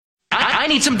I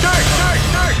need some dirt.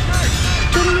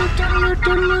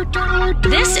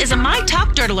 This is a My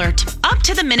Talk Dirt Alert.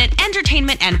 Up-to-the-minute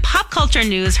entertainment and pop culture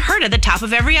news heard at the top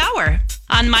of every hour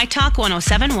on My Talk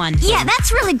 107.1. Yeah,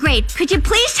 that's really great. Could you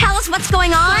please tell us what's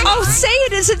going on? Oh, say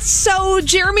it isn't so.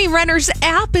 Jeremy Renner's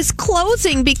app is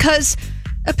closing because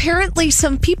apparently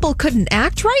some people couldn't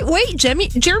act right. Wait,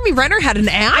 Jeremy Renner had an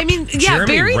app? I mean, yeah, Jeremy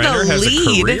bury Renner the has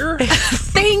lead. a career?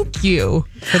 Thank you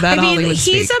for that, Hollywood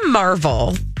he's speak. a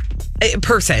Marvel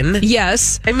person.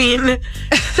 Yes. I mean,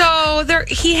 so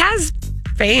he has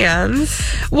fans.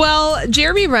 Well,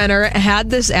 Jeremy Renner had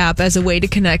this app as a way to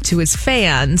connect to his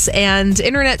fans, and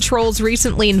internet trolls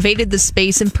recently invaded the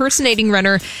space impersonating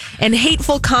Renner, and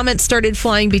hateful comments started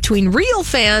flying between real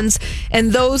fans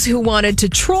and those who wanted to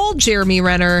troll Jeremy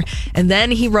Renner, and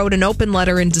then he wrote an open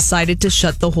letter and decided to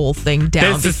shut the whole thing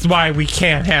down. This is why we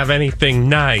can't have anything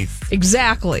nice.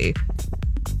 Exactly.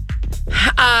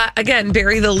 Again,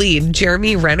 bury the lead.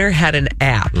 Jeremy Renner had an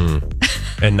app.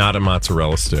 And not a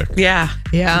mozzarella stick. Yeah.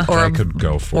 Yeah. Or I could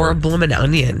go for. Or a bloomin'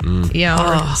 onion.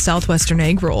 Yeah, or Southwestern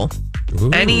egg roll. Ooh.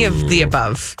 Any of the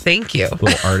above. Thank you.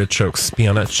 Little artichoke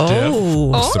spinach dip.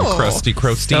 Oh. Some crusty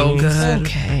crostines. So good.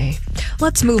 Okay.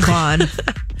 Let's move on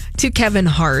to Kevin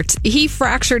Hart. He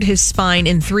fractured his spine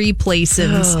in 3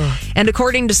 places, and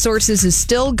according to sources, is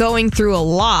still going through a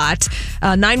lot.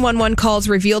 911 calls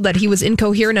revealed that he was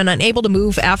incoherent and unable to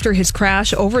move after his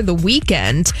crash over the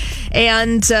weekend.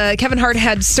 And Kevin Hart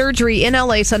had surgery in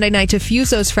LA Sunday night to fuse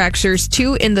those fractures,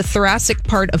 2 in the thoracic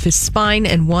part of his spine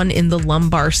and 1 in the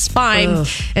lumbar spine.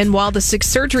 And while the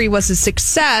surgery was a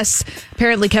success,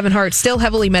 apparently Kevin Hart still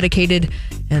heavily medicated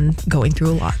and going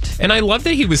through a lot. And I love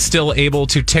that he was still able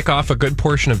to tick off a good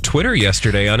portion of Twitter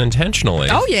yesterday unintentionally.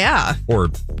 Oh, yeah. Or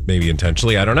maybe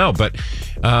intentionally, I don't know. But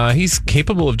he's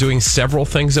capable of doing several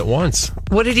things at once.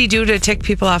 What did he do to tick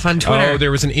people off on Twitter? Oh, there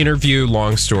was an interview,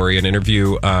 long story, an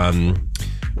interview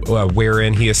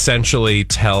wherein he essentially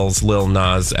tells Lil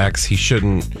Nas X he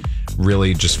shouldn't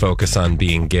really just focus on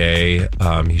being gay.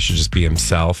 He should just be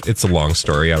himself. It's a long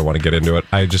story. I don't want to get into it.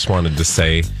 I just wanted to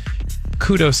say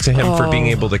kudos to him for being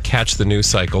able to catch the news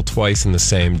cycle twice in the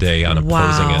same day on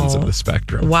opposing ends of the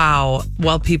spectrum. Wow.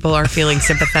 Well, people are feeling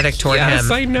sympathetic toward him. Yes,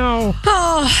 I know.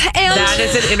 And That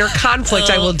is an inner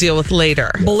conflict I will deal with later.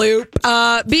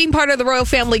 bloop. Being part of the royal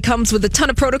family comes with a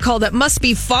ton of protocol that must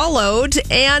be followed.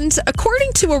 And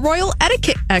according to a royal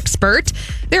etiquette expert,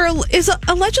 there is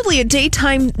allegedly a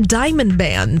daytime diamond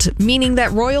ban, meaning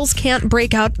that royals can't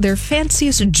break out their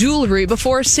fanciest jewelry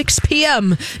before 6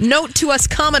 p.m. Note to us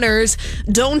commoners,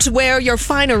 don't wear your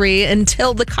finery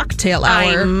until the cocktail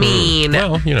hour. I mean,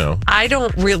 Well, you know. I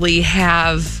don't really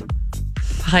have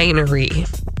finery.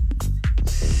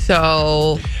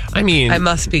 So, I mean, I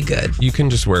must be good. you can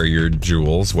just wear your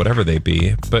jewels, whatever they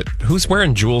be. But who's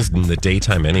wearing jewels in the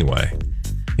daytime anyway?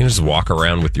 You can just walk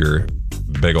around with your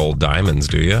big old diamonds,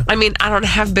 do you? I mean, I don't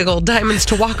have big old diamonds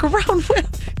to walk around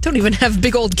with. Don't even have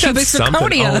big old cubic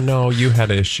zirconia. Oh, no, you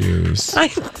had issues.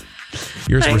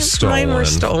 Yours were stolen. Mine were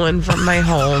stolen from my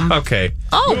home. Okay.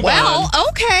 Oh, Move well, on.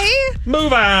 okay.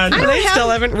 Move on. And I still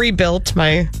haven't rebuilt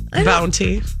my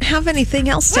bounty. Have anything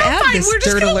else to add this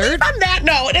dirt alert? on that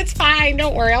note. It's fine.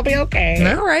 Don't worry. I'll be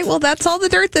okay. All right. Well, that's all the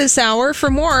dirt this hour. For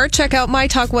more, check out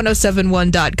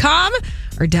mytalk1071.com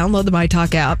or download the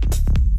MyTalk app.